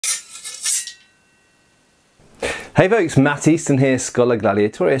Hey folks, Matt Easton here,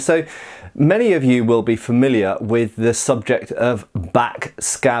 scholagladiatoria. So many of you will be familiar with the subject of back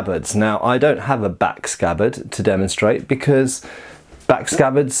scabbards. Now, I don't have a back scabbard to demonstrate because back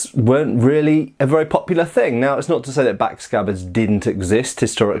scabbards weren't really a very popular thing. Now, it's not to say that back scabbards didn't exist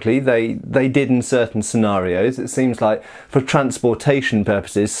historically. They did in certain scenarios. It seems like for transportation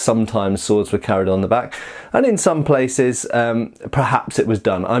purposes, sometimes swords were carried on the back. And in some places, perhaps it was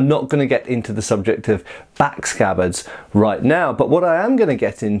done. I'm not going to get into the subject of back scabbards right now, but what I am going to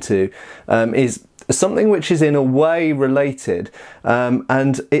get into is something which is in a way related,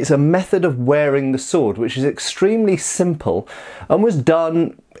 and it's a method of wearing the sword which is extremely simple and was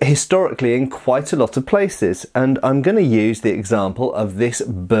done historically in quite a lot of places. And I'm going to use the example of this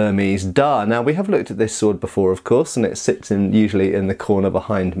Burmese da. Now, we have looked at this sword before, of course, and it sits usually in the corner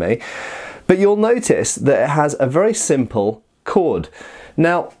behind me, but you'll notice that it has a very simple cord.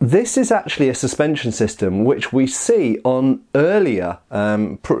 Now, this is actually a suspension system which we see on earlier,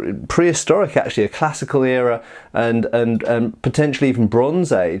 prehistoric actually, a classical era and potentially even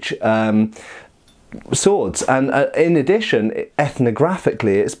Bronze Age swords. And in addition,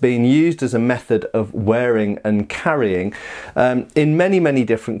 ethnographically, it's been used as a method of wearing and carrying in many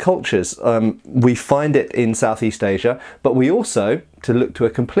different cultures. We find it in Southeast Asia, but we also, to look to a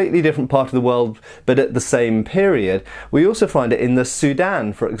completely different part of the world but at the same period, we also find it in the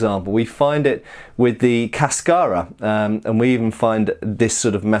Sudan, for example. We find it with the kaskara, and we even find this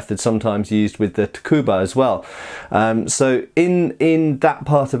sort of method sometimes used with the takuba as well. So in that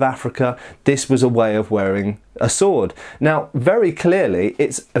part of Africa, this was a way of wearing a sword. Now, very clearly,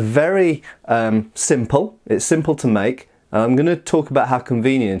 it's very simple. It's simple to make. I'm going to talk about how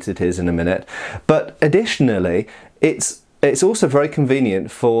convenient it is in a minute, but additionally, it's also very convenient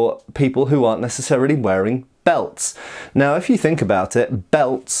for people who aren't necessarily wearing belts. Now, if you think about it,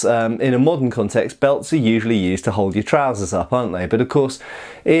 belts, in a modern context, belts are usually used to hold your trousers up, aren't they? But of course,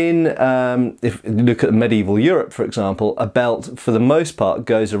 if you look at medieval Europe, for example, a belt, for the most part,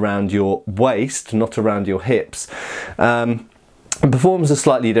 goes around your waist, not around your hips. And performs a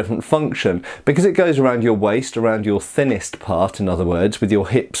slightly different function. Because it goes around your waist, around your thinnest part, in other words, with your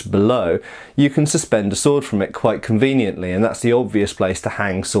hips below, you can suspend a sword from it quite conveniently, and that's the obvious place to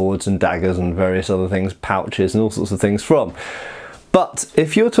hang swords and daggers and various other things, pouches and all sorts of things from. But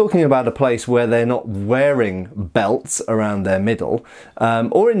if you're talking about a place where they're not wearing belts around their middle,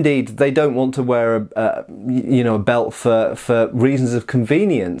 or indeed they don't want to wear a belt for reasons of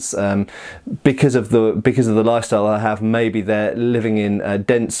convenience, because of the lifestyle I have, maybe they're living in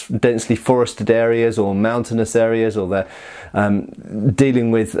densely forested areas or mountainous areas, or they're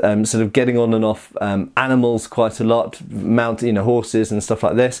dealing with sort of getting on and off animals quite a lot, horses and stuff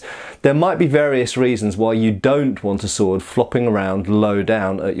like this. There might be various reasons why you don't want a sword flopping around low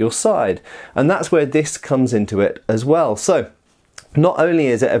down at your side, and that's where this comes into it as well. So not only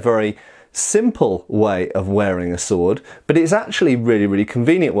is it a very simple way of wearing a sword, but it's actually really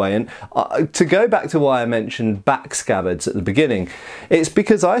convenient way. And to go back to why I mentioned back scabbards at the beginning, it's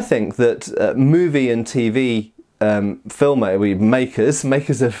because I think that movie and TV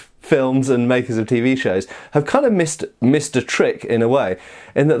makers of films and makers of TV shows have kind of missed a trick in a way,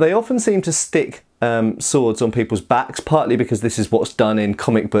 in that they often seem to stick swords on people's backs, partly because this is what's done in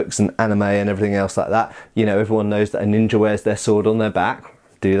comic books and anime and everything else like that. You know, everyone knows that a ninja wears their sword on their back,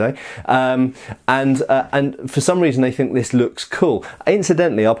 do they? And for some reason they think this looks cool.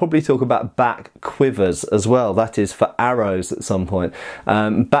 Incidentally, I'll probably talk about back quivers as well, that is for arrows at some point.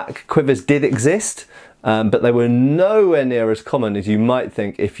 Back quivers did exist, but they were nowhere near as common as you might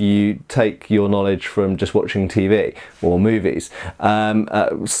think if you take your knowledge from just watching TV or movies.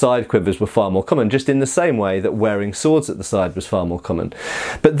 Side quivers were far more common, just in the same way that wearing swords at the side was far more common.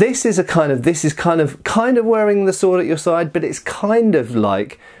 But this is kind of wearing the sword at your side, but it's kind of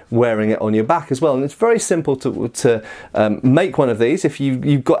like wearing it on your back as well. And it's very simple to make one of these. If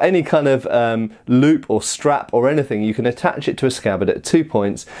you've got any kind of loop or strap or anything, you can attach it to a scabbard at 2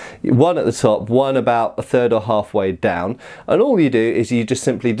 points, one at the top, one about a third or halfway down, and all you do is you just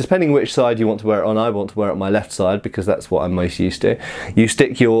simply, depending which side you want to wear it on, I want to wear it on my left side because that's what I'm most used to, you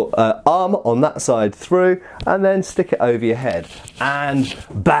stick your arm on that side through and then stick it over your head, and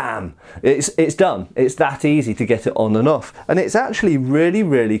bam, it's done. It's that easy to get it on and off, and it's actually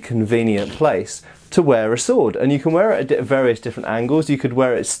really convenient place to wear a sword, and you can wear it at various different angles. You could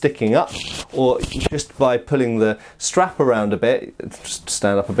wear it sticking up, or just by pulling the strap around a bit, just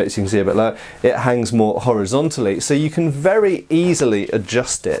stand up a bit so you can see a bit lower, it hangs more horizontally, so you can very easily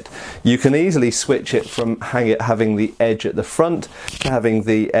adjust it. You can easily switch it from having the edge at the front to having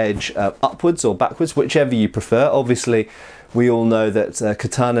the edge upwards or backwards, whichever you prefer. Obviously We all know that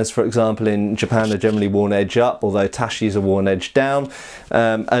katanas, for example, in Japan are generally worn edge up, although tashis are worn edge down.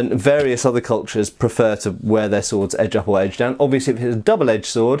 And various other cultures prefer to wear their swords edge up or edge down. Obviously, if it's a double-edged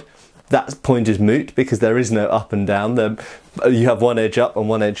sword, that point is moot because there is no up and down. You have one edge up and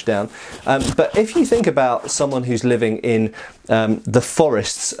one edge down. But if you think about someone who's living in the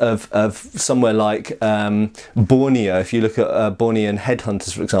forests of somewhere like Borneo, if you look at Bornean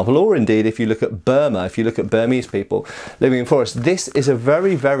headhunters, for example, or indeed if you look at Burma, if you look at Burmese people living in forests, this is a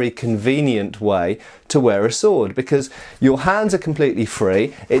very, very convenient way to wear a sword because your hands are completely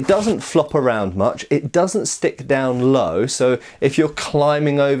free. It doesn't flop around much. It doesn't stick down low. So if you're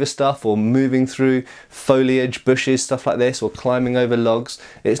climbing over stuff or moving through foliage, bushes, stuff like this, or climbing over logs,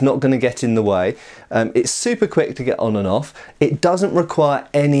 it's not going to get in the way. It's super quick to get on and off. It doesn't require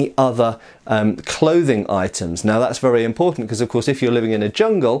any other clothing items. Now that's very important because of course if you're living in a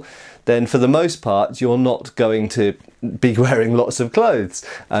jungle, then for the most part you're not going to be wearing lots of clothes.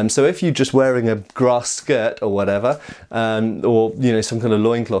 So if you're just wearing a grass skirt or whatever, or you know, some kind of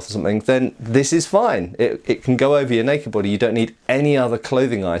loincloth or something, then this is fine. It can go over your naked body. You don't need any other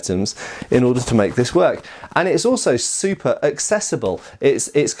clothing items in order to make this work. And it's also super accessible.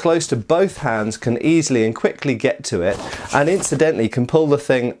 It's close to both hands, can easily and quickly get to it, and incidentally can pull the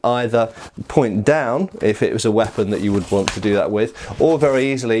thing either point down if it was a weapon that you would want to do that with, or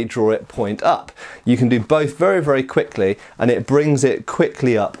very easily draw it point up. You can do both very, very quickly, and it brings it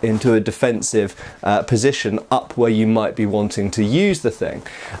quickly up into a defensive position up where you might be wanting to use the thing.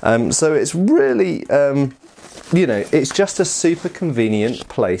 So it's really, you know, it's just a super convenient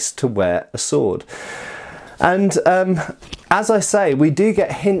place to wear a sword. And as I say, we do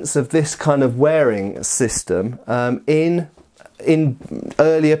get hints of this kind of wearing system in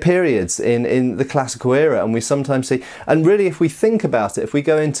earlier periods in the classical era, and we sometimes see, and really if we think about it, if we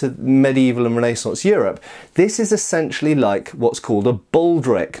go into medieval and Renaissance Europe, this is essentially like what's called a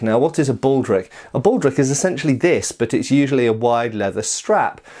baldric. Now what is a baldric? A baldric is essentially this, but it's usually a wide leather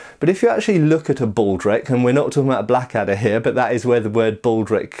strap. But if you actually look at a baldric, and we're not talking about a Blackadder here, but that is where the word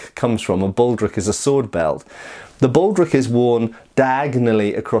baldric comes from. A baldric is a sword belt. The baldric is worn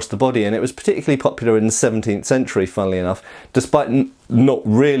diagonally across the body, and it was particularly popular in the 17th century, funnily enough, despite not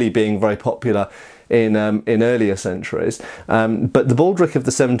really being very popular in earlier centuries. But the baldric of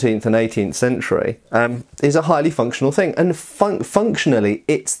the 17th and 18th century is a highly functional thing, and functionally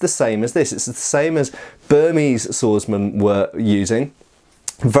it's the same as this. It's the same as Burmese swordsmen were using.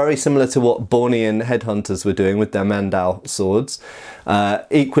 Very similar to what Bornean headhunters were doing with their Mandal swords.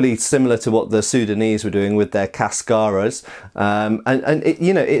 Equally similar to what the Sudanese were doing with their kaskaras. And it,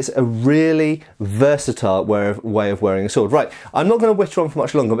 you know, it's a really versatile way of wearing a sword. Right, I'm not going to witter on for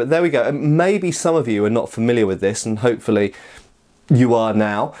much longer, but there we go. Maybe some of you are not familiar with this, and hopefully you are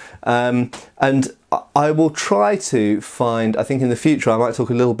now. And I will try to find, I think in the future I might talk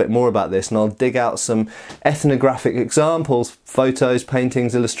a little bit more about this, and I'll dig out some ethnographic examples, photos,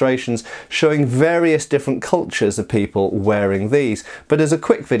 paintings, illustrations, showing various different cultures of people wearing these. But as a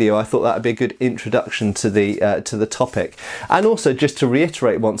quick video, I thought that would be a good introduction to the topic. And also just to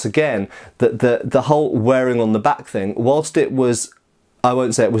reiterate once again that the whole wearing on the back thing, whilst it was, I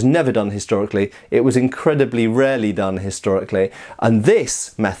won't say it was never done historically, it was incredibly rarely done historically, and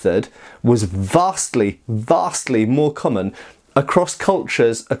this method was vastly, vastly more common across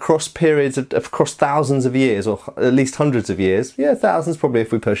cultures, across periods, across thousands of years, or at least hundreds of years. Yeah, thousands probably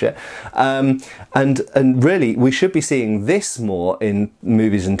if we push it. And really, we should be seeing this more in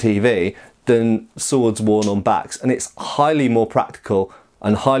movies and TV than swords worn on backs, and it's highly more practical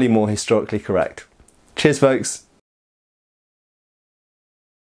and highly more historically correct. Cheers, folks.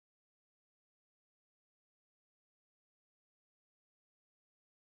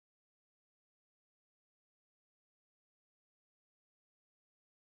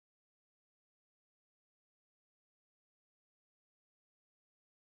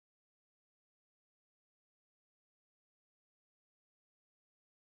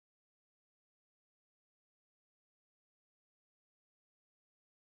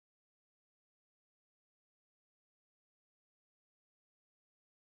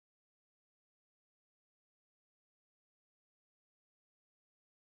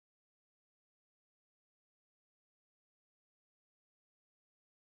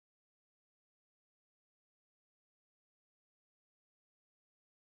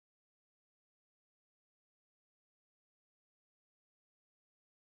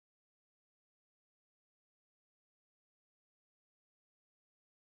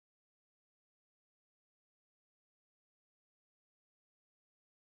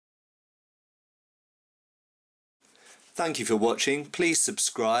 Thank you for watching. Please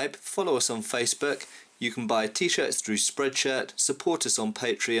subscribe, follow us on Facebook, You can buy t-shirts through Spreadshirt, support us on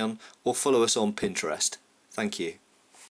Patreon, or follow us on Pinterest. Thank you.